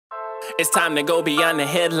It's time to go beyond the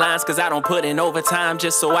headlines, cause I don't put in overtime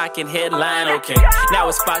just so I can headline, okay. Now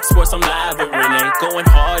it's Fox Sports, I'm live with Renee. Going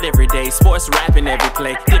hard every day, sports rapping every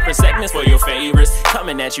play. Different segments for your favorites,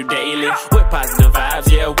 coming at you daily with positive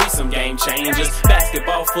vibes, yeah, we some game changers.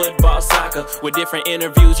 Basketball, football, soccer, with different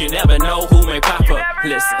interviews, you never know who may pop up.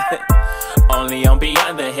 Listen, only on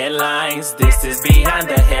Beyond the Headlines, this is Beyond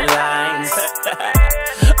the Headlines.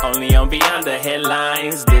 Only on Beyond the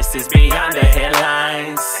Headlines, this is Beyond the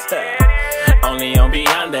Headlines. Only on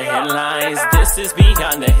Beyond the Headlines, this is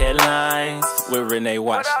Beyond the Headlines with Renee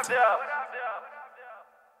Washington.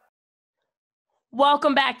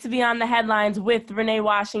 Welcome back to Beyond the Headlines with Renee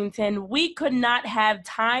Washington. We could not have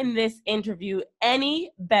timed this interview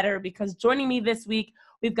any better because joining me this week,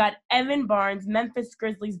 we've got Evan Barnes, Memphis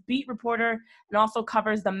Grizzlies beat reporter, and also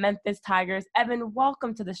covers the Memphis Tigers. Evan,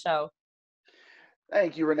 welcome to the show.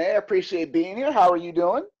 Thank you, Renee. I appreciate being here. How are you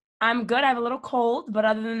doing? I'm good. I have a little cold, but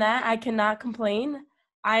other than that, I cannot complain.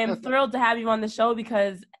 I am thrilled to have you on the show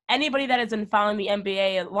because anybody that has been following the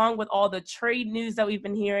NBA, along with all the trade news that we've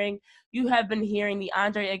been hearing, you have been hearing the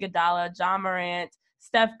Andre Iguodala, John Morant,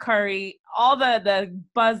 Steph Curry, all the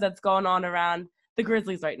buzz that's going on around the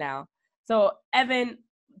Grizzlies right now. So, Evan,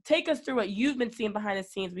 take us through what you've been seeing behind the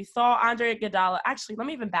scenes. We saw Andre Iguodala. Actually, let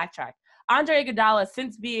me even backtrack. Andre Iguodala,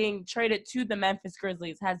 since being traded to the Memphis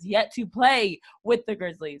Grizzlies, has yet to play with the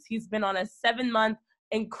Grizzlies. He's been on a 7-month,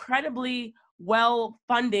 incredibly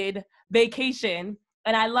well-funded vacation,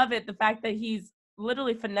 and I love it, the fact that he's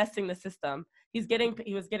literally finessing the system. He was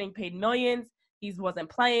getting paid millions, he wasn't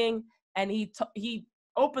playing, and he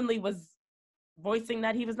openly was voicing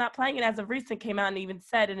that he was not playing, and as of recent came out and even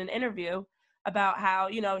said in an interview about how,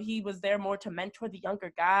 he was there more to mentor the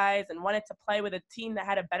younger guys and wanted to play with a team that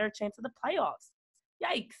had a better chance of the playoffs.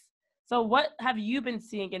 Yikes. So what have you been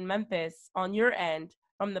seeing in Memphis on your end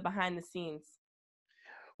from the behind the scenes?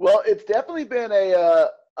 Well, it's definitely been a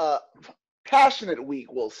passionate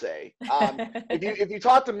week, we'll say. If you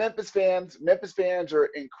talk to Memphis fans are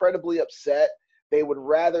incredibly upset. They would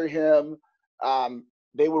rather him.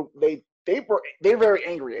 They're very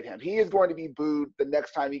angry at him. He is going to be booed the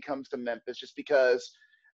next time he comes to Memphis, just because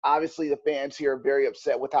obviously the fans here are very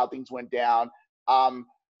upset with how things went down.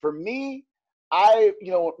 For me, when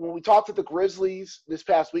we talked to the Grizzlies this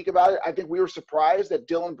past week about it, I think we were surprised that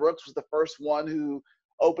Dillon Brooks was the first one who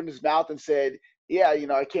opened his mouth and said, yeah,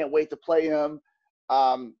 I can't wait to play him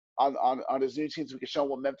on his new team so we can show him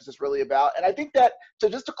what Memphis is really about. And I think that, so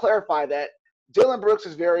just to clarify that, Dillon Brooks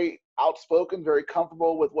is very outspoken, very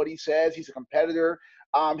comfortable with what he says. He's a competitor.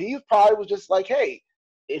 He probably was just like, hey,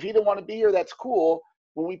 if he didn't want to be here, that's cool.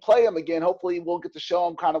 When we play him again, hopefully we'll get to show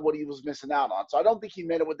him kind of what he was missing out on. So I don't think he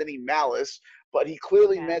meant it with any malice, but he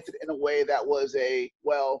clearly meant it in a way that was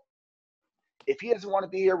if he doesn't want to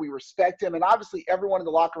be here, we respect him. And obviously everyone in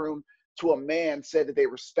the locker room, to a man, said that they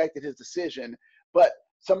respected his decision. But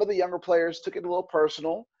some of the younger players took it a little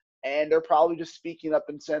personal, and they're probably just speaking up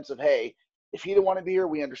in the sense of, hey, if he didn't want to be here,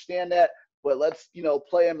 we understand that, but let's,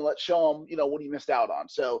 play him and let's show him, what he missed out on.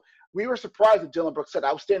 So we were surprised that Dillon Brooks said.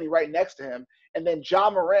 I was standing right next to him. And then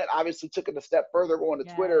John Morant obviously took it a step further, going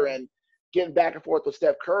to Twitter and getting back and forth with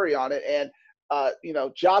Steph Curry on it. And,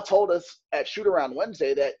 Ja told us at Shoot-Around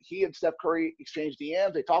Wednesday that he and Steph Curry exchanged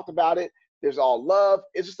DMs. They talked about it. There's all love.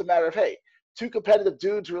 It's just a matter of, hey, two competitive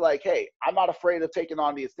dudes who are like, hey, I'm not afraid of taking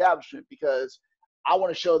on the establishment because I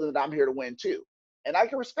want to show them that I'm here to win too. And I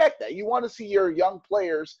can respect that. You want to see your young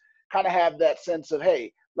players kind of have that sense of,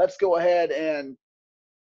 hey, let's go ahead and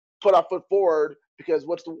put our foot forward because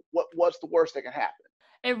what's the worst that can happen?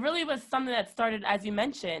 It really was something that started, as you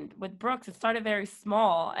mentioned, with Brooks. It started very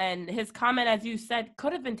small. And his comment, as you said,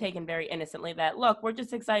 could have been taken very innocently that, look, we're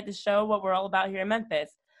just excited to show what we're all about here in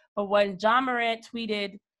Memphis. But when John Morant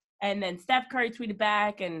tweeted and then Steph Curry tweeted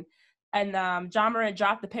back and John Morant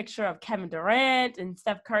dropped the picture of Kevin Durant, and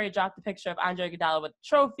Steph Curry dropped the picture of Andre Iguodala with the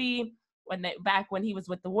trophy back when he was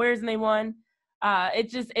with the Warriors and they won.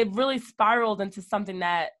 It really spiraled into something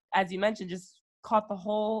that, as you mentioned, just caught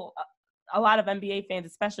a lot of NBA fans,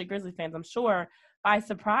 especially Grizzly fans, I'm sure, by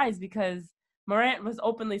surprise, because Morant was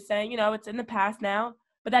openly saying, it's in the past now,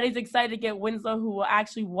 but that he's excited to get Winslow, who will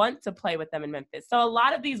actually want to play with them in Memphis. So a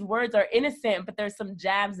lot of these words are innocent, but there's some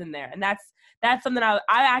jabs in there. And that's something I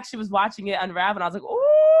actually was watching it unravel, and I was like,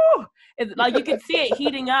 ooh! It's like you could see it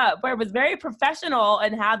heating up, where it was very professional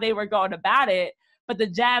in how they were going about it, but the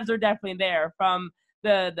jabs are definitely there, from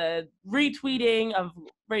the retweeting of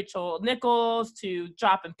Rachel Nichols to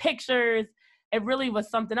dropping pictures. It really was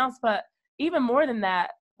something else. But even more than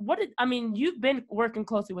that, you've been working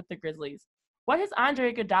closely with the Grizzlies. What has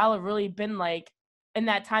Andre Iguodala really been like in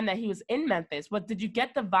that time that he was in Memphis? What did you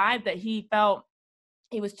get the vibe that he felt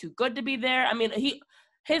he was too good to be there. I mean,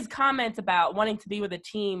 his comments about wanting to be with a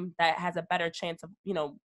team that has a better chance of,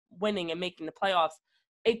 winning and making the playoffs,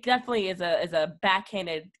 it definitely is a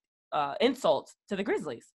backhanded insult to the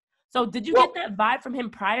Grizzlies. So did you get that vibe from him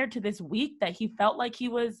prior to this week that he felt like he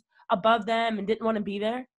was above them and didn't want to be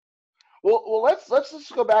there? Well, let's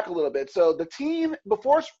just go back a little bit. So the team,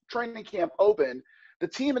 before training camp opened, the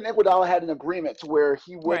team and Iguodala had an agreement to where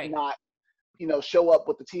he would not, show up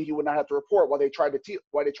with the team. He would not have to report while they tried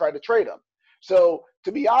to trade him. So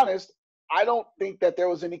to be honest, I don't think that there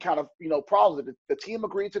was any kind of problems. The team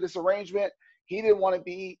agreed to this arrangement. He didn't want to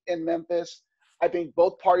be in Memphis. I think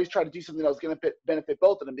both parties tried to do something that was going to benefit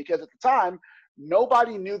both of them, because at the time,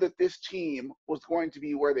 nobody knew that this team was going to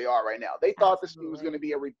be where they are right now. They thought this team was going to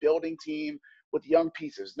be a rebuilding team with young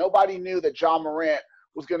pieces. Nobody knew that Ja Morant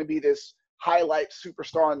was going to be this highlight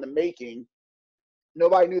superstar in the making.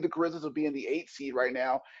 Nobody knew the Grizzlies would be in the 8th seed right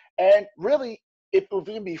now. And really, if we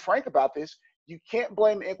can be frank about this, you can't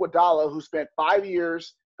blame Iguodala, who spent the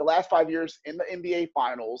last 5 years in the NBA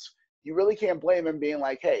Finals. You really can't blame him being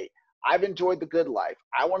like, hey, I've enjoyed the good life.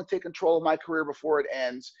 I want to take control of my career before it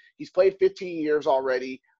ends. He's played 15 years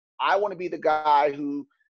already. I want to be the guy who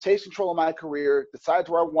takes control of my career, decides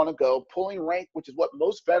where I want to go, pulling rank, which is what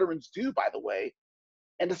most veterans do, by the way,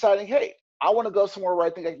 and deciding, hey, I want to go somewhere where I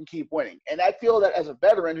think I can keep winning. And I feel that as a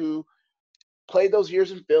veteran who played those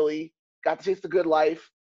years in Philly, got to taste the good life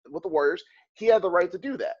with the Warriors, he had the right to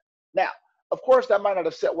do that. Now, of course, that might not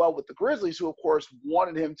have set well with the Grizzlies, who, of course,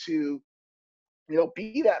 wanted him to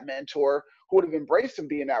be that mentor, who would have embraced him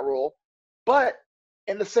being that role. But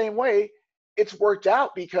in the same way, it's worked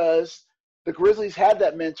out because the Grizzlies had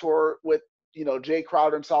that mentor with, Jay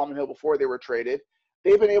Crowder and Solomon Hill before they were traded.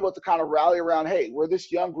 They've been able to kind of rally around, hey, we're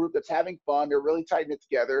this young group that's having fun. They're really tighten it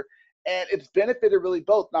together. And it's benefited really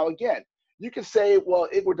both. Now, again, you can say, well,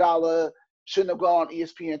 Iguodala shouldn't have gone on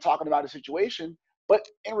ESPN talking about a situation. But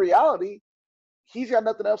in reality, he's got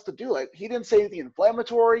nothing else to do. Like, he didn't say anything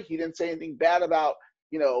inflammatory. He didn't say anything bad about,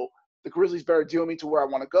 the Grizzlies better deal me to where I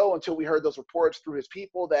want to go, until we heard those reports through his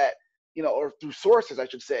people that, or through sources, I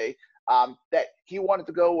should say, that he wanted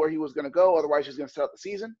to go where he was going to go. Otherwise, he's going to set up the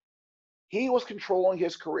season. He was controlling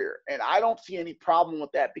his career. And I don't see any problem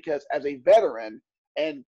with that, because as a veteran,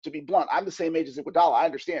 and to be blunt, I'm the same age as Iguodala. I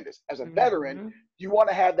understand this. As a veteran, you want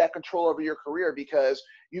to have that control over your career, because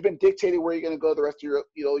you've been dictated where you're going to go the rest of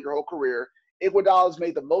your whole career. Iguodala's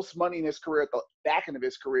made the most money in his career at the back end of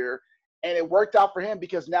his career, and it worked out for him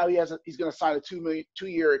because now he's going to sign a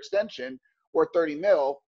 2-year extension or 30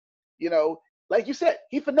 mil. Like you said,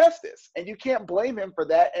 he finessed this, and you can't blame him for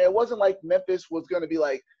that. And it wasn't like Memphis was going to be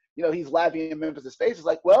like, he's laughing in Memphis' face. It's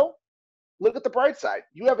like, well, look at the bright side.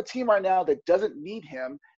 You have a team right now that doesn't need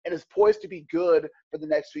him and is poised to be good for the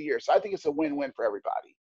next few years. So I think it's a win-win for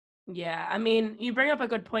everybody. Yeah, I mean, you bring up a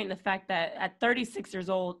good point in the fact that at 36 years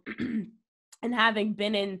old and having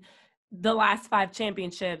been in the last 5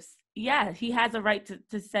 championships, yeah, he has a right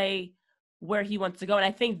to say where he wants to go. And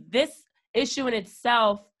I think this issue in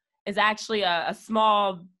itself is actually a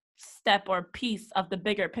small step or piece of the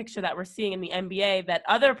bigger picture that we're seeing in the NBA that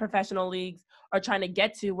other professional leagues are trying to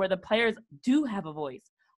get to, where the players do have a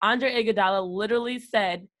voice. Andre Iguodala literally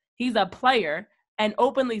said he's a player and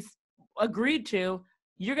openly agreed to,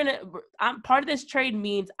 part of this trade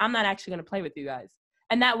means I'm not actually going to play with you guys.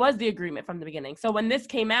 And that was the agreement from the beginning. So when this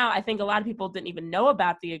came out, I think a lot of people didn't even know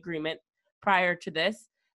about the agreement prior to this.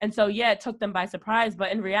 And so, yeah, it took them by surprise.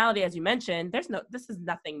 But in reality, as you mentioned, this is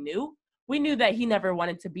nothing new. We knew that he never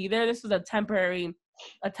wanted to be there. This was a temporary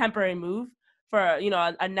move for,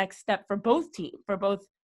 a next step for both teams, for both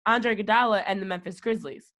Andre Iguodala and the Memphis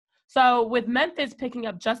Grizzlies. So with Memphis picking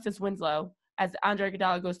up Justice Winslow as Andre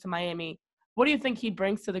Iguodala goes to Miami, what do you think he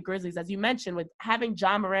brings to the Grizzlies? As you mentioned, with having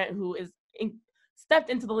Ja Morant, who is stepped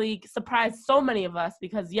into the league, surprised so many of us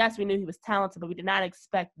because, yes, we knew he was talented, but we did not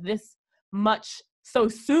expect this much so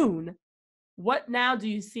soon. What now do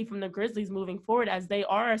you see from the Grizzlies moving forward, as they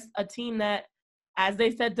are a team that, as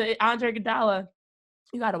they said to Andre Iguodala,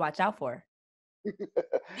 you got to watch out for?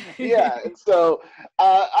 Yeah, and so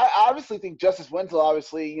I obviously think Justice Winslow,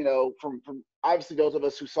 obviously, from obviously those of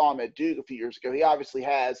us who saw him at Duke a few years ago, he obviously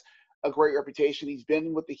has a great reputation. He's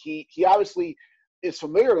been with the Heat. He obviously is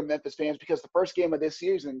familiar to Memphis fans because the first game of this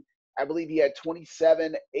season, I believe he had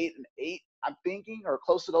 27, 8, and 8, I'm thinking, or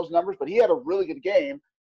close to those numbers, but he had a really good game.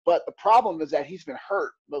 But the problem is that he's been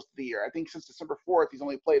hurt most of the year. I think since December 4th, he's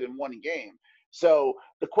only played in 1 game. So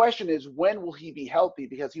the question is, when will he be healthy?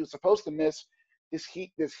 Because he was supposed to miss this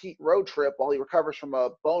Heat road trip while he recovers from a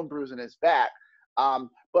bone bruise in his back.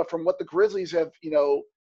 But from what the Grizzlies have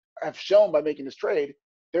shown by making this trade,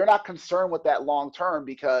 they're not concerned with that long term,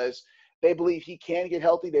 because They believe he can get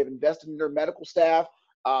healthy. They've invested in their medical staff.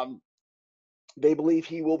 They believe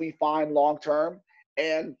he will be fine long term.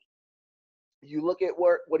 And you look at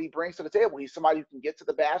what he brings to the table. He's somebody who can get to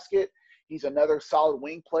the basket. He's another solid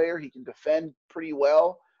wing player. He can defend pretty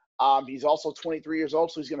well. He's also 23 years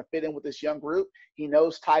old, so he's going to fit in with this young group. He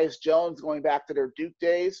knows Tyus Jones going back to their Duke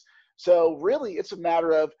days. So really, it's a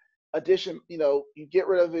matter of addition. You get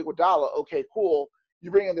rid of Iguodala. Okay, cool.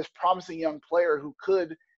 You bring in this promising young player who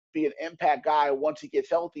could be an impact guy once he gets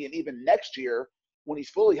healthy, and even next year when he's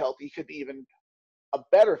fully healthy, he could be even a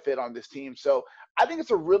better fit on this team. So I think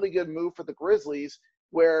it's a really good move for the Grizzlies,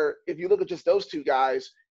 where if you look at just those two guys,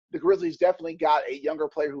 the Grizzlies definitely got a younger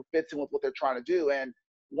player who fits in with what they're trying to do. And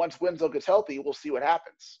once Winslow gets healthy, we'll see what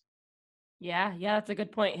happens. Yeah, that's a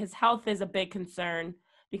good point. His health is a big concern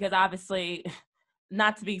because obviously,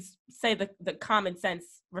 not to say the common sense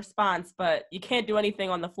response, but you can't do anything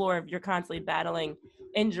on the floor if you're constantly battling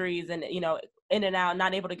injuries and, in and out,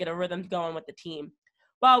 not able to get a rhythm going with the team.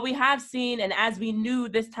 Well, we have seen, and as we knew,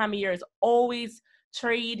 this time of year is always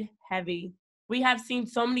trade heavy. We have seen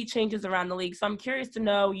so many changes around the league. So I'm curious to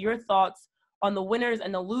know your thoughts on the winners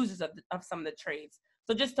and the losers of some of the trades.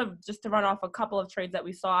 So just to run off a couple of trades that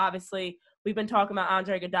we saw, obviously, we've been talking about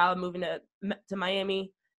Andre Iguodala moving to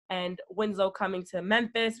Miami and Winslow coming to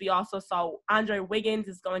Memphis. We also saw Andre Wiggins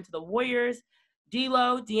is going to the Warriors.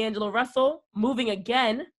 D'Angelo Russell moving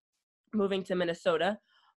to Minnesota.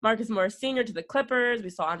 Marcus Morris Sr. to the Clippers. We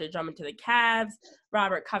saw Andre Drummond to the Cavs.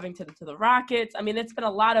 Robert Covington to the Rockets. I mean, it's been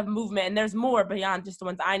a lot of movement, and there's more beyond just the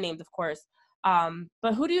ones I named, of course.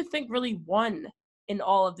 But who do you think really won in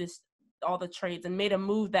all the trades and made a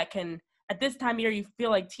move that can, at this time of year, you feel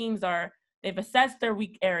like teams they've assessed their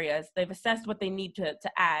weak areas. They've assessed what they need to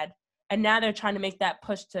add. And now they're trying to make that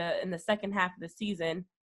push to, in the second half of the season,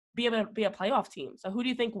 be able to be a playoff team. So who do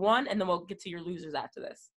you think won? And then we'll get to your losers after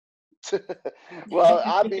this. Well,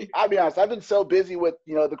 I'll be honest. I've been so busy with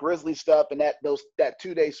the Grizzlies stuff and that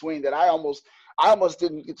 2-day swing that I almost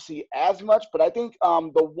didn't get to see as much. But I think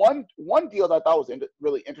the one deal that I thought was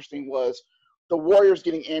really interesting was the Warriors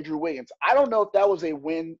getting Andrew Wiggins. I don't know if that was a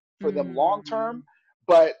win for them long term,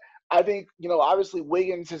 but I think obviously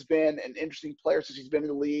Wiggins has been an interesting player since he's been in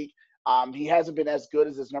the league. He hasn't been as good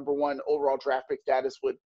as his number one overall draft pick status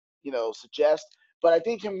would suggest. But I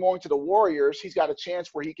think him going to the Warriors, he's got a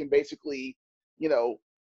chance where he can basically,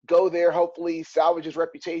 go there, hopefully salvage his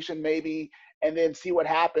reputation maybe, and then see what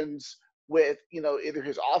happens with, either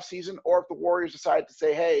his offseason or if the Warriors decide to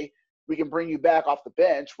say, hey, we can bring you back off the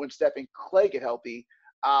bench when Steph and Clay get healthy.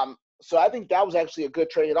 So I think that was actually a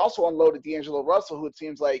good trade. It also unloaded D'Angelo Russell, who it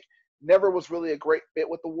seems like never was really a great fit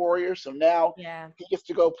with the Warriors. So now he gets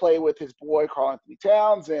to go play with his boy Karl-Anthony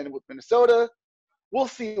Towns and with Minnesota. We'll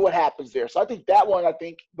see what happens there. So I think that one,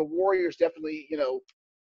 the Warriors definitely,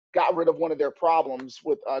 got rid of one of their problems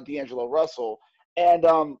with D'Angelo Russell. And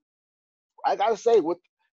I got to say, with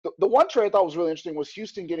the one trade I thought was really interesting was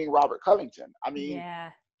Houston getting Robert Covington. I mean,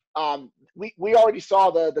 we already saw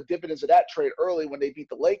the dividends of that trade early when they beat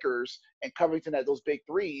the Lakers and Covington had those big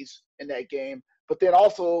threes in that game. But then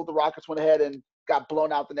also the Rockets went ahead and got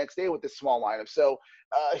blown out the next day with this small lineup. So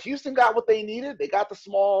Houston got what they needed. They got the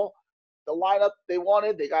lineup they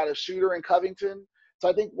wanted. They got a shooter in Covington. So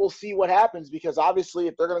I think we'll see what happens because obviously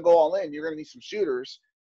if they're going to go all in, you're going to need some shooters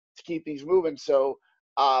to keep things moving. So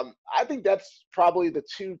I think that's probably the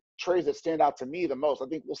two trades that stand out to me the most. I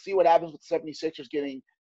think we'll see what happens with the 76ers getting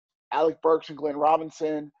Alec Burks and Glenn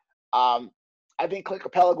Robinson. I think Clint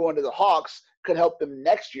Capella going to the Hawks could help them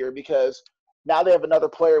next year because now they have another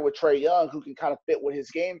player with Trae Young who can kind of fit what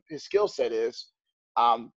his skill set is.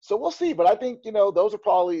 So we'll see, but I think, those are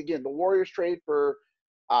probably, again, the Warriors trade for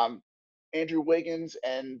Andrew Wiggins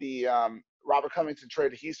and the Robert Covington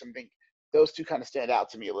trade to Houston. I think those two kind of stand out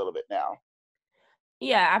to me a little bit now.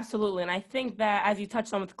 Yeah, absolutely. And I think that as you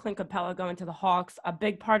touched on with Clint Capella going to the Hawks, a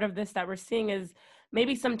big part of this that we're seeing is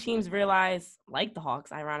maybe some teams realize, like the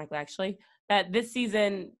Hawks, ironically, actually, that this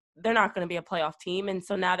season they're not going to be a playoff team. And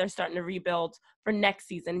so now they're starting to rebuild for next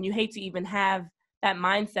season. And you hate to even have that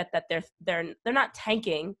mindset that they're not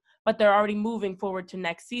tanking, but they're already moving forward to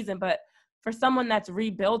next season. But for someone that's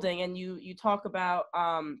rebuilding, and you talk about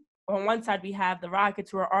on one side we have the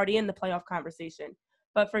Rockets who are already in the playoff conversation,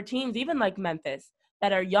 but for teams even like Memphis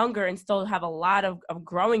that are younger and still have a lot of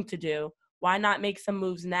growing to do, why not make some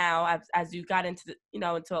moves now as you got into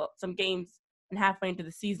into some games and halfway into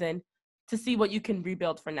the season to see what you can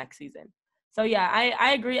rebuild for next season. So yeah,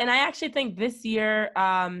 I agree, and I actually think this year.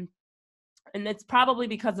 And it's probably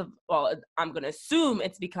because of, I'm going to assume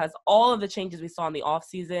it's because all of the changes we saw in the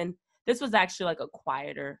offseason, this was actually like a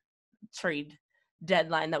quieter trade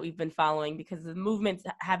deadline that we've been following, because the movements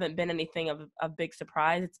haven't been anything of a big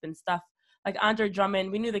surprise. It's been stuff like Andre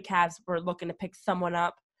Drummond. We knew the Cavs were looking to pick someone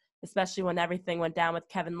up, especially when everything went down with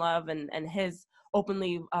Kevin Love and his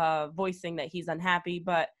openly voicing that he's unhappy.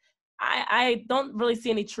 But I don't really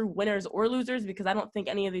see any true winners or losers, because I don't think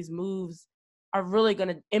any of these moves are really going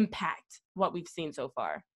to impact what we've seen so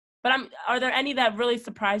far. But are there any that really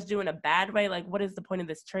surprised you in a bad way? Like, what is the point of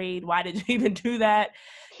this trade? Why did you even do that?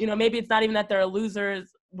 Maybe it's not even that they're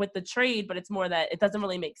losers with the trade, but it's more that it doesn't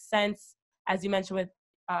really make sense, as you mentioned with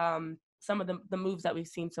some of the moves that we've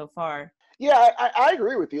seen so far. Yeah, I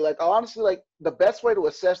agree with you. Like, honestly, like, the best way to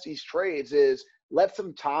assess these trades is let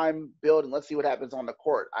some time build and let's see what happens on the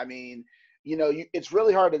court. I mean, it's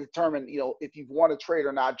really hard to determine, if you've won a trade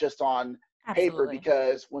or not just on paper,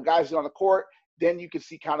 because when guys get on the court, then you can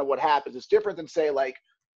see kind of what happens. It's different than, say, like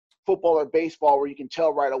football or baseball, where you can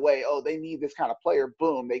tell right away, oh, they need this kind of player.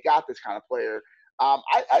 Boom, they got this kind of player.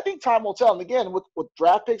 I think time will tell. And again, with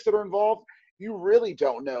draft picks that are involved, you really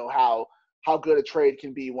don't know how good a trade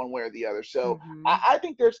can be one way or the other. So I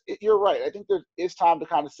think you're right. I think there is time to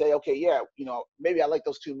kind of say, okay, yeah, maybe I like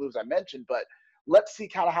those two moves I mentioned, but let's see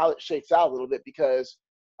kind of how it shakes out a little bit, because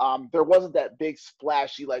there wasn't that big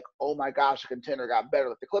splashy, like, oh my gosh, a contender got better.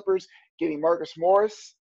 Like the Clippers getting Marcus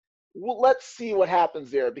Morris. Well, let's see what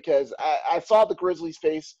happens there, because I saw the Grizzlies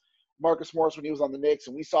face Marcus Morris when he was on the Knicks,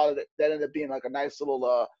 and we saw that ended up being like a nice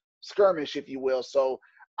little skirmish, if you will. So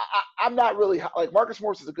I'm not really like, Marcus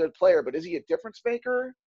Morris is a good player, but is he a difference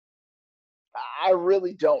maker? I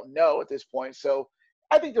really don't know at this point. So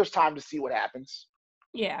I think there's time to see what happens.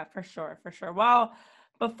 Yeah, for sure. Well,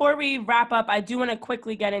 before we wrap up, I do want to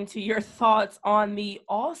quickly get into your thoughts on the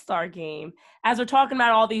All-Star game. As we're talking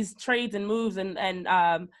about all these trades and moves and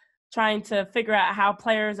trying to figure out how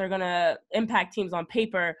players are going to impact teams on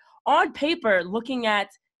paper. On paper, looking at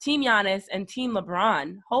Team Giannis and Team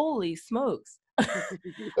LeBron, holy smokes.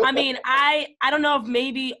 I mean, I don't know if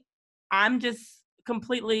maybe I'm just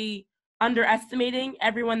completely underestimating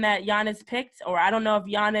everyone that Giannis picked, or I don't know if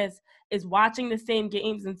Giannis is watching the same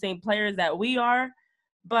games and same players that we are,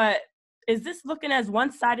 but is this looking as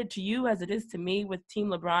one-sided to you as it is to me, with Team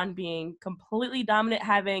LeBron being completely dominant,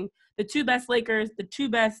 having the two best Lakers, the two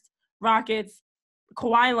best Rockets,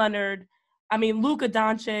 Kawhi Leonard, I mean, Luka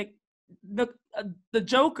Doncic, the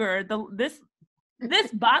Joker, this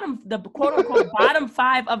bottom, the quote unquote bottom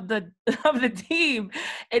five of the team,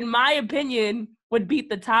 in my opinion, would beat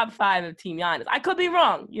the top five of Team Giannis. I could be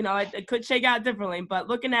wrong, it could shake out differently, but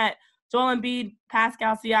looking at Joel Embiid,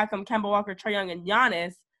 Pascal Siakam, Kemba Walker, Trae Young, and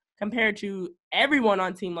Giannis compared to everyone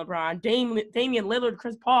on Team LeBron, Damian Lillard,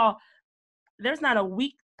 Chris Paul, there's not a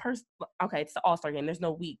weak person. Okay, it's the All-Star game. There's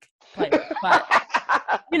no weak player, but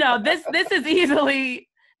this is easily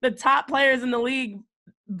the top players in the league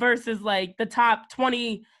versus like the top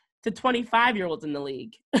 20 to 25-year-olds in the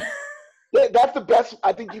league. That's the best.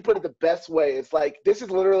 I think you put it the best way. It's like, this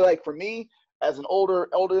is literally like, for me as an older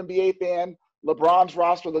NBA fan, LeBron's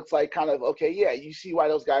roster looks like kind of, okay, yeah, you see why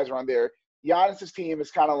those guys are on there. Giannis's team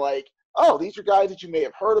is kind of like, oh, these are guys that you may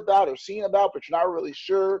have heard about or seen about, but you're not really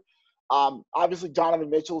sure. Obviously,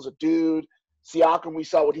 Donovan Mitchell's a dude. Siakam, we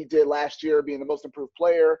saw what he did last year, being the most improved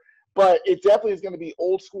player. But it definitely is going to be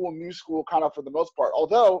old school and new school kind of for the most part.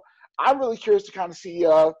 Although I'm really curious to kind of see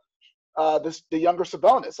the younger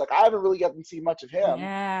Sabonis. Like, I haven't really gotten to see much of him.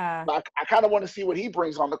 Yeah. But I kind of want to see what he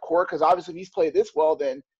brings on the court, because obviously if he's played this well,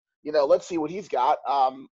 then, let's see what he's got.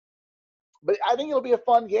 But I think it'll be a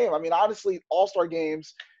fun game. I mean, honestly, All-Star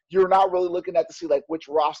games, you're not really looking at to see like which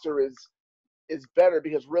roster is better,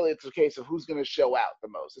 because really it's a case of who's going to show out the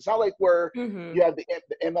most. It's not like where you have the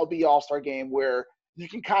MLB All-Star game where you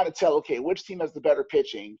can kind of tell, okay, which team has the better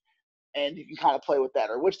pitching, and you can kind of play with that,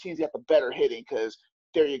 or which team's got the better hitting, because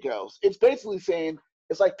there you go. It's basically saying,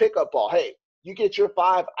 it's like pickup ball. Hey, you get your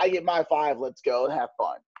 5, I get my 5, let's go and have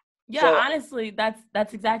fun. Yeah, so, honestly,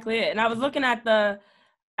 that's exactly it. And I was looking at the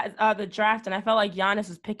draft, and I felt like Giannis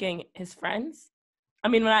was picking his friends. I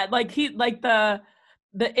mean, when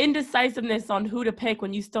the indecisiveness on who to pick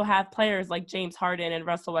when you still have players like James Harden and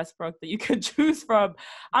Russell Westbrook that you could choose from.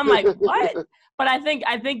 I'm like, what? But I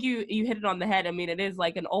think you hit it on the head. I mean, it is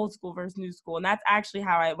like an old school versus new school, and that's actually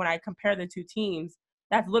how when I compare the two teams,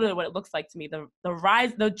 that's literally what it looks like to me.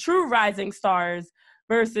 The true rising stars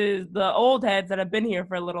versus the old heads that have been here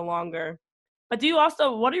for a little longer. But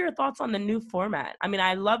what are your thoughts on the new format? I mean,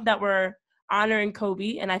 I love that we're honoring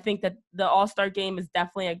Kobe, and I think that the All-Star game is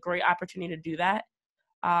definitely a great opportunity to do that,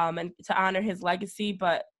 and to honor his legacy.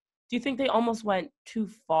 But do you think they almost went too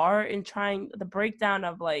far in trying the breakdown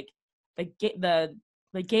of like the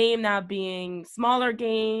game now being smaller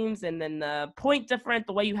games, and then the point difference,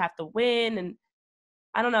 the way you have to win, and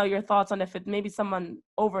I don't know your thoughts on if maybe someone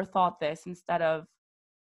overthought this instead of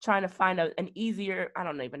trying to find an easier, I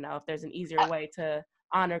don't even know if there's an easier way to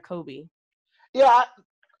honor Kobe. Yeah,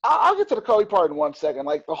 I'll get to the Kobe part in 1 second.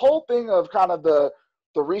 Like the whole thing of kind of the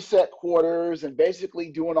reset quarters and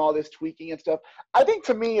basically doing all this tweaking and stuff. I think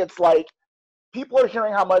to me, it's like people are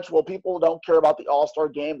hearing how much, well, people don't care about the All-Star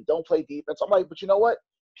game, don't play defense. I'm like, but you know what?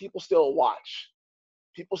 People still watch.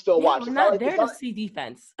 People still Yeah, watch. we're It's not not like there to see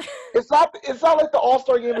defense. it's not like the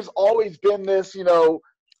All-Star game has always been this,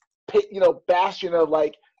 bastion of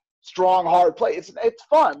like strong, hard play. It's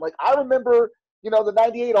fun. Like I remember, the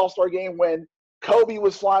 '98 All-Star game when Kobe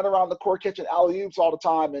was flying around the court catching alley-oops all the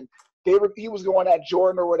time, and he was going at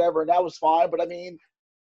Jordan or whatever, and that was fine. But I mean,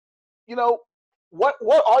 what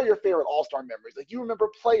are your favorite All-Star memories? Like you remember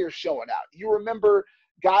players showing out. You remember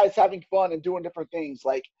guys having fun and doing different things.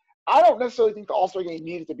 Like I don't necessarily think the All-Star game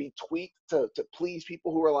needed to be tweaked to please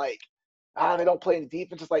people who are like, they don't play any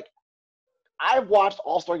defense. It's like I've watched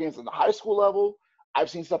All-Star games in the high school level. I've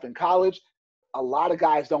seen stuff in college. A lot of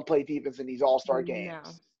guys don't play defense in these All-Star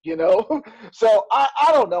games. No. So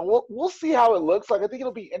I don't know. We'll see how it looks. Like I think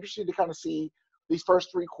it'll be interesting to kind of see these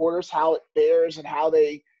first three quarters, how it fares and how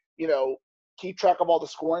they, keep track of all the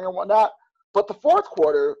scoring and whatnot. But the fourth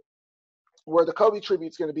quarter, where the Kobe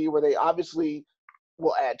tribute's going to be, where they obviously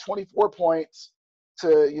will add 24 points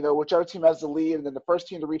to, whichever team has the lead, and then the first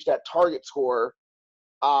team to reach that target score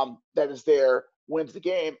that is there wins the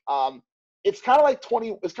game. It's kind of like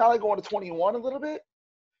going to 21 a little bit.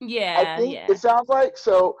 Yeah, I think it sounds like.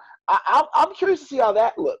 So I'm curious to see how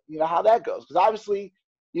that looks, how that goes. Because obviously,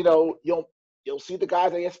 you'll see the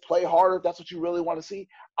guys, I guess, play harder if that's what you really want to see.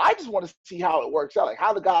 I just want to see how it works out, like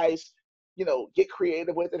how the guys, get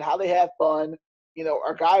creative with it, how they have fun.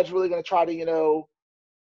 Are guys really going to try to,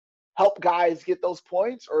 help guys get those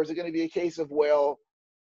points? Or is it going to be a case of, well,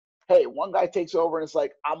 hey, one guy takes over and it's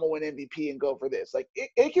like, I'm going to win MVP and go for this. Like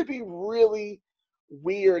it could be really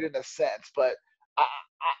weird in a sense, but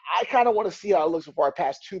I kind of want to see how it looks before I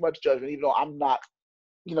pass too much judgment, even though I'm not,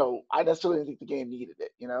 I necessarily didn't think the game needed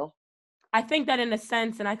it, I think that in a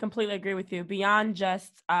sense, and I completely agree with you, beyond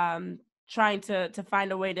just trying to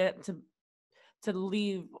find a way to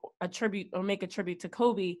leave a tribute or make a tribute to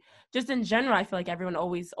Kobe, just in general, I feel like everyone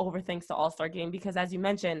always overthinks the All-Star game because, as you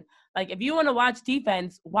mentioned, like if you want to watch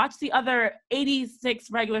defense, watch the other 86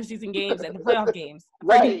 regular season games and the playoff games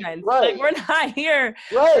for defense. Right. Like we're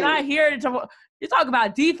not here to you talk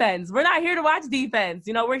about defense. We're not here to watch defense.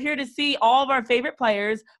 We're here to see all of our favorite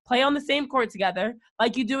players play on the same court together,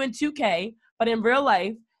 like you do in 2K, but in real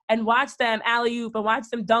life, and watch them alley-oop and watch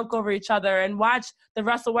them dunk over each other and watch the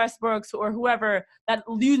Russell Westbrooks or whoever that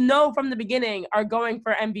from the beginning are going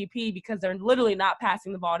for MVP because they're literally not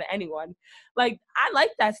passing the ball to anyone. Like, I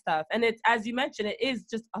like that stuff. And it's, as you mentioned, it is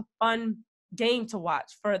just a fun game to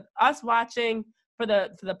watch. For us watching, for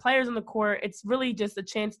the players on the court, it's really just a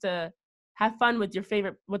chance to have fun with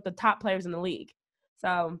with the top players in the league.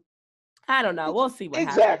 So I don't know. We'll see what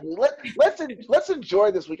happens. Exactly. Let's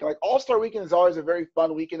enjoy this weekend. Like All-Star Weekend is always a very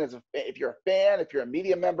fun weekend. If you're a fan, if you're a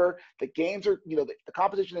media member, the games are, the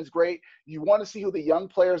competition is great. You want to see who the young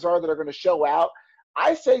players are that are going to show out.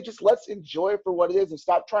 I say just let's enjoy it for what it is and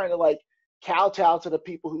stop trying to like kowtow to the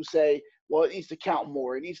people who say, well, it needs to count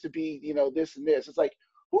more. It needs to be, this and this. It's like,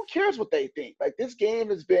 who cares what they think? Like this game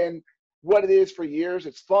has been what it is for years.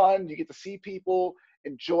 It's fun. You get to see people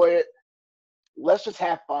enjoy it. Let's just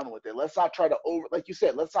have fun with it. Let's not try to like you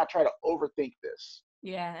said, let's not try to overthink this.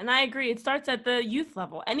 Yeah, and I agree. It starts at the youth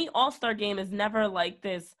level. Any All-Star game is never like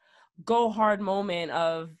this go hard moment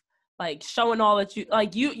of like showing all that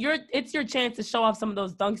it's your chance to show off some of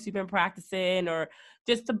those dunks you've been practicing or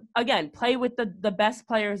just to, again, play with the best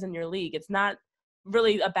players in your league. It's not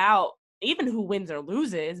really about even who wins or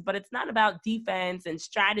loses, but it's not about defense and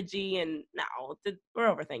strategy and we're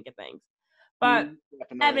overthinking things. But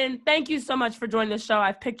Evan, thank you so much for joining the show.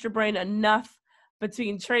 I've picked your brain enough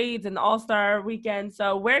between trades and the All-Star weekend.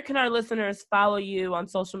 So where can our listeners follow you on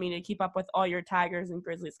social media to keep up with all your Tigers and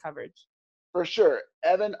Grizzlies coverage? For sure.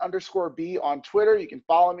 Evan_B on Twitter. You can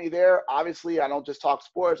follow me there. Obviously, I don't just talk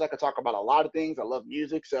sports. I can talk about a lot of things. I love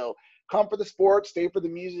music. So come for the sports, stay for the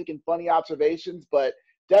music and funny observations. But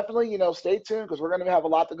definitely, stay tuned because we're going to have a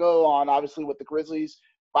lot to go on, obviously, with the Grizzlies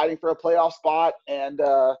fighting for a playoff spot. And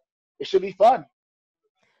it should be fun.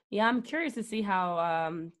 Yeah, I'm curious to see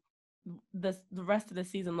how the rest of the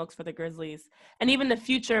season looks for the Grizzlies, and even the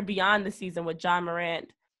future beyond the season with John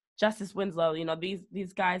Morant, Justice Winslow.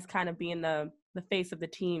 These guys kind of being the face of the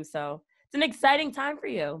team. So it's an exciting time for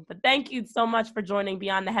you. But thank you so much for joining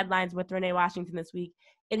Beyond the Headlines with Renee Washington this week.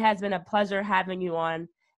 It has been a pleasure having you on,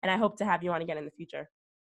 and I hope to have you on again in the future.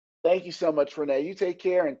 Thank you so much, Renee. You take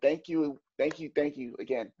care, and thank you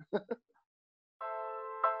again.